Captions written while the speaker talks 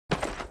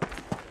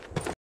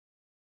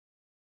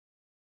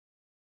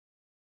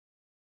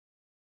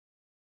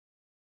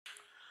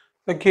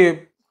देखिए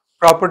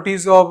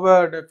properties of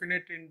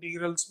definite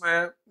integrals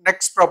में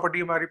next property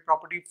हमारी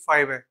प्रॉपर्टी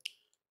 5 है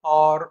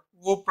और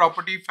वो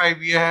प्रॉपर्टी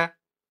 5 ये है,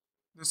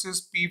 this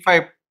is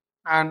P5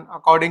 and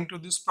according to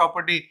this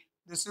property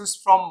this is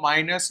from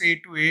minus a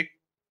to a.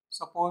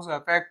 Suppose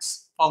fx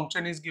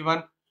function is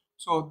given,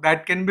 so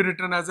that can be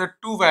written as a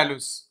two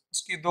values,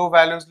 इसकी दो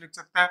values लिख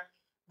सकते हैं.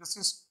 This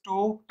is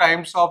 2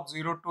 times of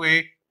 0 to a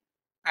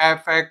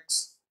fx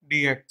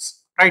dx,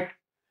 right?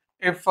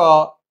 if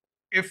uh,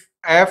 if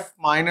f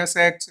minus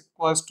x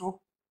equals to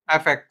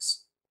fx,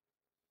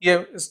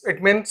 yeah,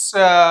 it means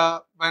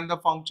when the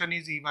function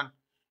is even,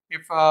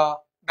 if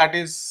that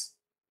is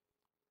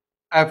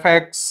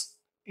fx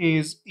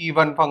is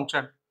even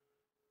function,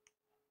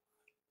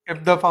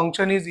 if the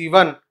function is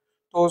even,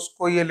 तो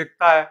उसको ये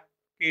लिखता है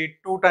कि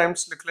 2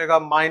 times लिख लेगा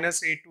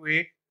minus a to a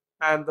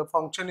and the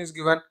function is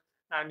given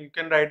and you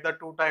can write the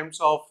 2 times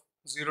of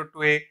 0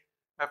 to a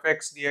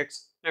fx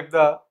dx if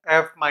the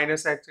f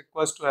minus x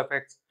equals to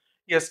fx.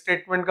 ये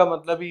statement का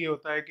मतलब ही ये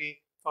होता है कि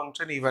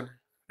फंक्शन इवन है,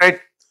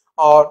 right?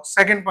 और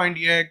second point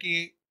ये है कि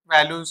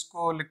वैल्यूज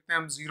को लिखते हैं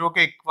हम जीरो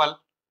के इक्वल,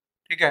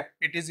 ठीक है?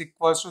 It is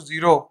equals to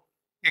zero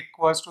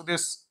equals to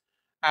this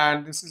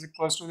and this is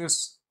equals to this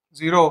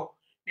 0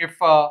 if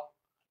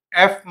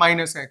f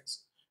minus x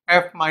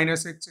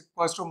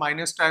equals to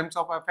minus times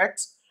of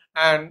fx,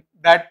 and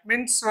that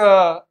means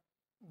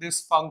this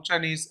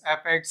function is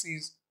fx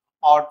is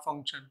odd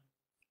function.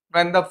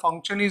 When the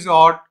function is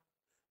odd,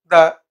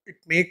 the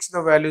it makes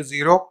the value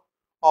 0,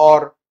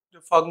 और जो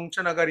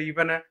function अगर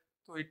even है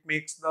तो it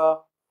makes the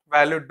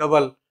value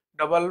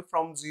double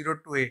from 0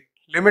 to a,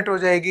 limit हो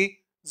जाएगी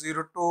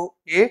 0 to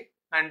a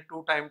and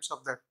 2 times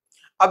of that.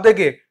 अब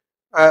देखिए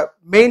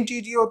main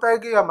चीज ये होता है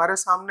कि हमारे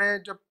सामने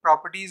जब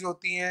प्रॉपर्टीज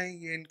होती हैं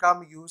ये इनका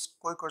हम यूज,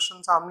 कोई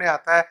क्वेश्चन सामने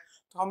आता है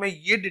तो हमें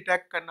ये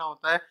डिटेक्ट करना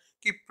होता है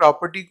कि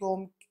प्रॉपर्टी को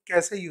हम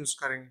कैसे यूज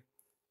करेंगे.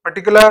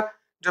 पर्टिकुलर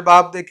जब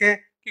आप देखें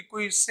कि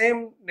कोई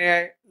सेम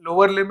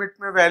लोअर लिमिट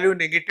में वैल्यू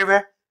नेगेटिव है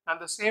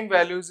and the same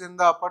values in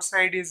the upper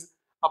side is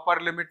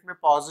upper limit में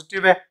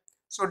पॉजिटिव है,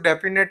 so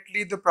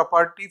definitely the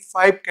property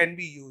 5 can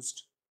be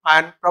used.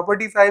 And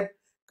property 5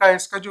 का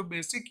इसका जो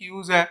बेसिक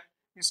यूज है,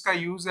 इसका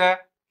यूज है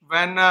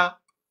when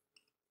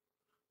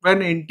when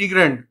the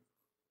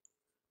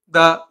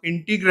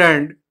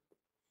integrand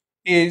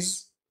is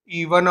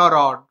even or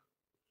odd.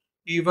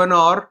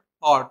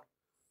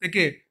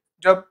 देखिए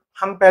जब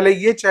हम पहले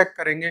ये चेक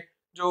करेंगे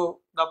जो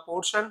the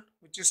portion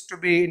which is to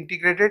be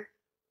integrated,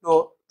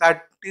 तो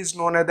that is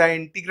known as the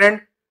integrand.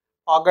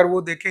 अगर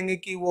वो देखेंगे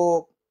कि वो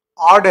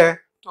ऑड है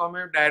तो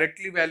हमें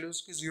डायरेक्टली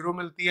वैल्यूज की जीरो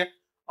मिलती है,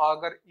 और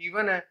अगर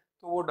इवन है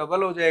तो वो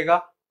डबल हो जाएगा,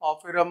 और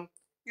फिर हम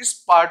इस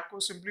पार्ट को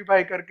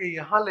सिंप्लीफाई करके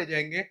यहाँ ले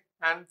जाएंगे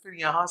एंड फिर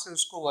यहाँ से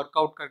उसको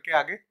वर्कआउट करके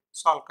आगे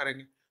सॉल्व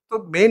करेंगे. तो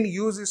मेन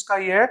यूज इसका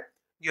ये है,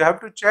 you have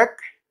to check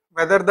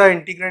whether the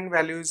integrand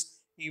value is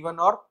even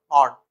और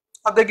ऑड.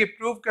 अब देखिए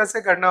प्रूव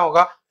कैसे करना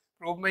होगा.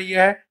 प्रूव में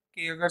ये है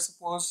कि अगर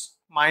suppose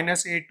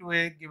minus A to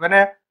A given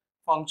है,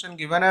 फंक्शन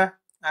गिवन है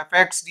एफ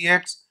एक्स डी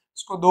एक्स,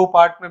 इसको दो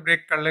पार्ट में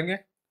ब्रेक कर लेंगे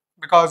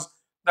because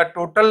the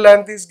total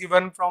length is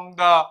given from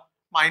the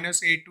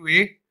minus A to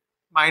A,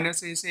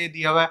 minus ए से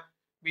दिया हुआ है,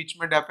 बीच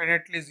में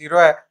डेफिनेटली जीरो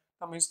है,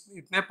 तो हम इस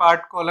इतने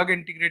पार्ट को अलग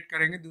इंटीग्रेट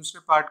करेंगे,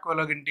 दूसरे पार्ट को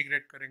अलग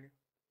इंटीग्रेट करेंगे,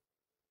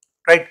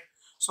 right?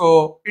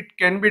 So it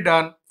can be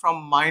done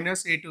from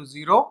minus A to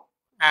zero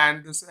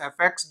and this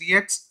F x D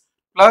x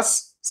plus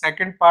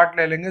second part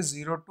ले लेंगे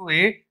zero to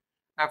A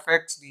F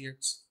x D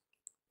x.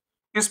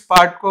 इस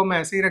पार्ट को हम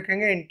ऐसे ही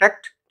रखेंगे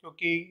इंटेक्ट,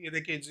 क्योंकि ये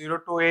देखिए zero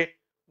to A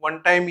one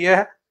time ये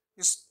है.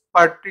 इस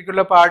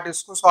पर्टिकुलर पार्ट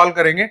इसको सॉल्व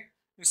करेंगे,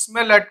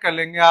 इसमें लेट कर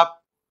लेंगे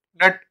आप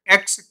late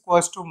x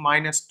equals to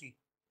minus T.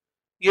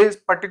 ये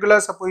पर्टिकुलर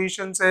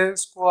सपोजिशन से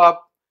इसको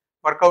आप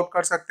वर्कआउट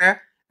कर सकते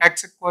हैं,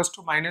 x equals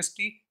to minus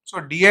T, so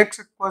D x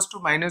equals to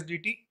minus D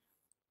T,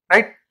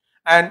 right?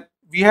 And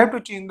we have to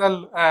change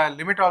the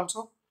limit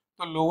also.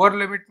 तो lower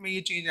limit में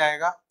ये चेंज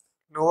आएगा,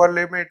 लोअर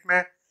लिमिट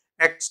में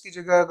x की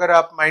जगह अगर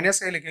आप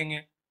माइनस ए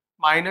लिखेंगे,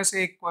 minus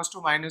A equals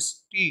to minus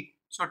T,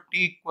 so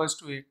T equals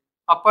to A.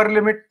 Upper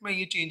limit में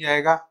ये चेंज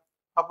आएगा,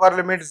 अपर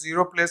लिमिट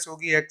जीरो प्लेस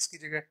होगी x की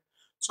जगह,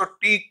 सो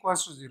t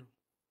equals to zero,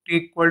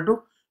 t equal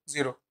to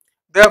zero.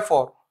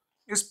 Therefore,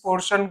 इस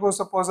पोर्शन को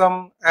सपोज हम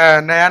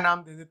नया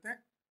नाम दे देते हैं,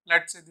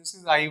 let's say this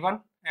is I1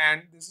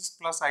 and this is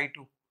plus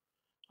I2.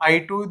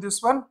 I2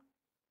 this one,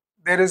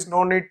 there is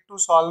no need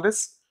to solve this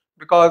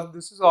because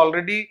this is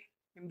already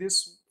in this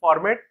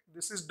format,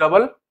 this is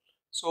double.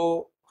 So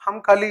हम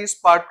खाली इस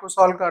part को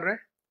solve कर रहे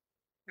हैं,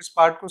 इस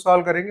part को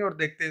solve करेंगे और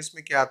देखते हैं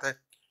इसमें क्या आता है,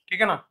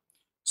 ठीक है ना?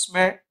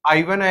 इसमें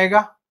I1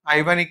 आएगा,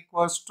 I1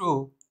 इक्वल्स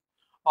टू,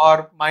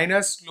 और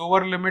माइनस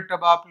लोअर लिमिट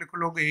अब आप लिख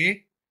लोगे ए,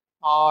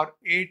 और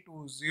a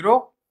to 0,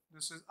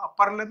 this is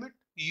upper limit,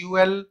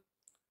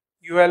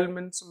 ul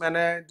means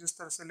मैंने जिस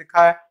तरह से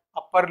लिखा है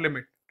upper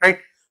limit,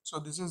 right? So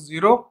this is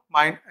 0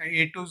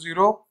 a to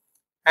 0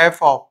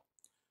 f of,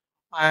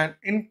 and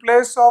in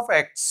place of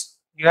x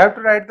you have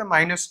to write the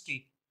minus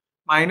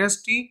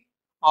t,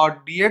 और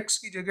dx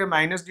की जगह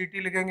minus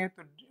dt लिखेंगे,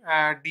 तो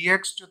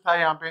dx जो था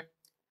यहाँ पे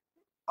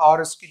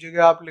और इसकी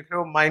जगह आप लिख रहे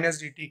हो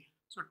minus dt,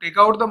 so take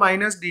out the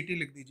minus dt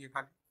लिख दीजिए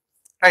खाली,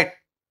 राइट।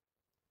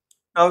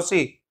 नाउ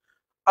सी,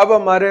 अब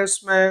हमारे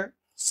इसमें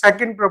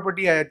सेकंड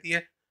प्रॉपर्टी आ जाती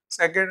है।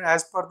 Second,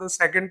 as per the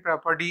second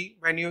property,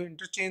 when you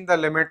interchange the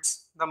limits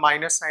the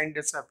minus sign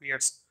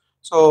disappears.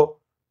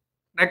 So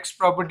next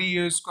property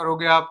use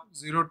करोगे आप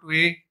 0 to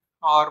a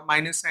और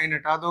माइनस साइन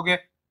हटा दोगे,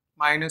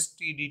 minus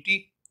T D T,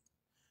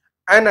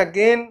 and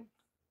again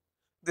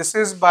this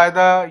is by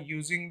the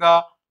using the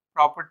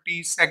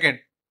property second.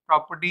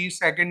 Property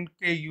second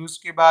के use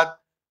के बाद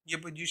ये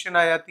position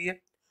आ जाती है,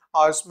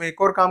 और इसमें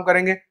एक और काम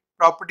करेंगे,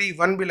 प्रॉपर्टी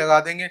वन भी लगा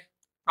देंगे।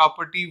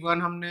 प्रॉपर्टी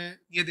वन हमने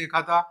ये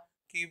देखा था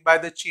कि by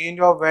the change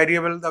of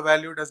variable the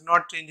value does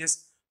not changes,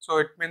 so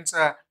it means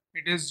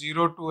it is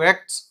 0 to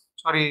x,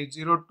 sorry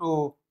 0 to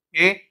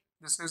a,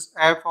 this is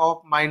f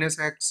of minus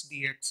x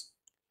D x,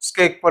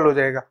 इसके equal हो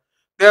जाएगा।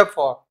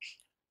 Therefore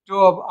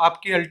जो अब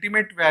आपकी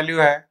अल्टीमेट वैल्यू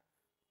है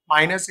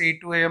minus A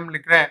to ए हम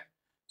लिख रहे हैं,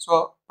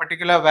 so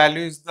particular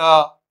value is the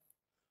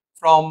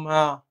from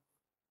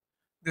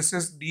this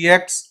is D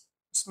x,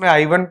 इसमें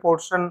I1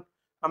 पोर्शन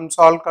हम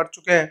सॉल्व कर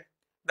चुके हैं,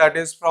 that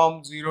is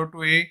from 0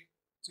 to a,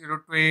 0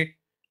 to a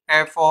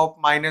f of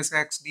minus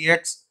x D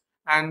x,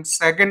 and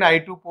second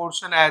I2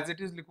 portion as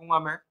it is लिखूंगा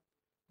मैं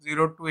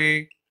 0 to a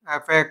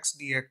F x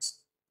D x.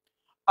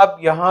 अब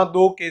यहाँ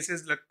दो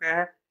केसेस लगते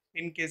हैं,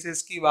 इन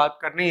केसेस की बात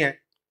करनी है,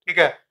 ठीक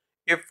है।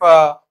 If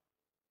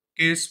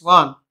case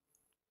one,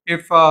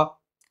 if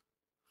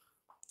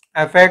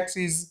fx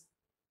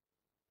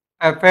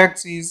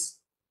is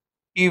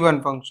even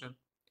function,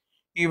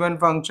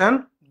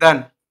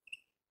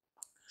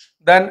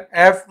 then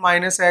f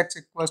minus x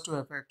equals to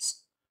fx,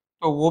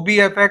 तो वो भी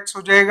fx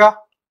हो जाएगा।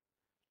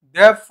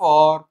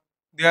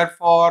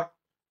 therefore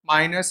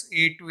minus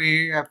a to a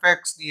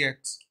fx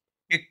dx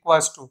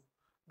equals to,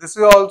 this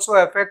is also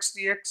fx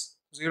dx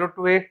 0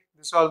 to a,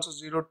 this is also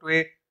 0 to a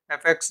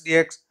fx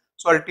dx,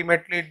 so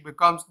ultimately it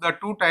becomes the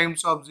 2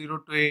 times of 0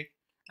 to a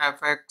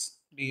fx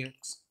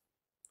dx,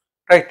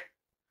 right?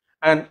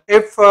 And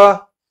if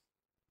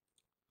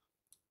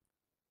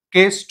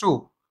case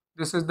 2,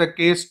 this is the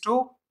case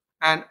 2,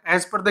 and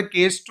as per the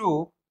case 2,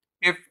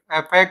 if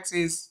fx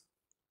is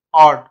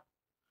odd,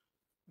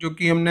 जो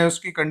कि हमने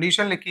उसकी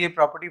condition लिखी है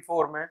property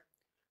 4 में,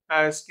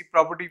 इसकी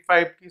property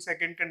 5 की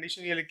second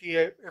condition ये लिखी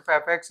है, if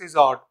fx is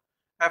odd,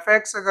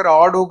 fx अगर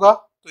odd होगा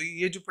तो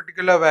ये जो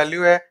पर्टिकुलर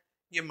वैल्यू है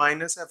ये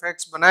माइनस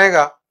fx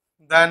बनाएगा,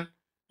 then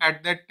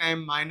at that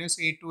time minus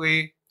a to a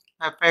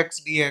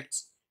fx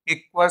dx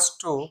equals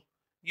to,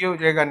 ये हो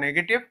जाएगा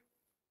negative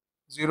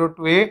 0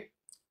 to a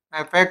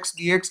fx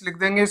dx लिख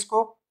देंगे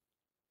इसको,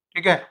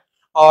 ठीक है,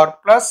 और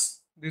plus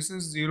this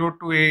is 0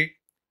 to a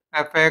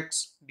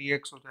fx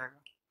dx हो जाएगा।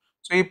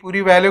 सो ये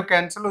पूरी वैल्यू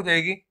कैंसिल हो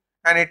जाएगी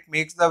and it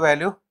makes the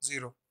value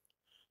 0।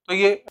 तो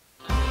ये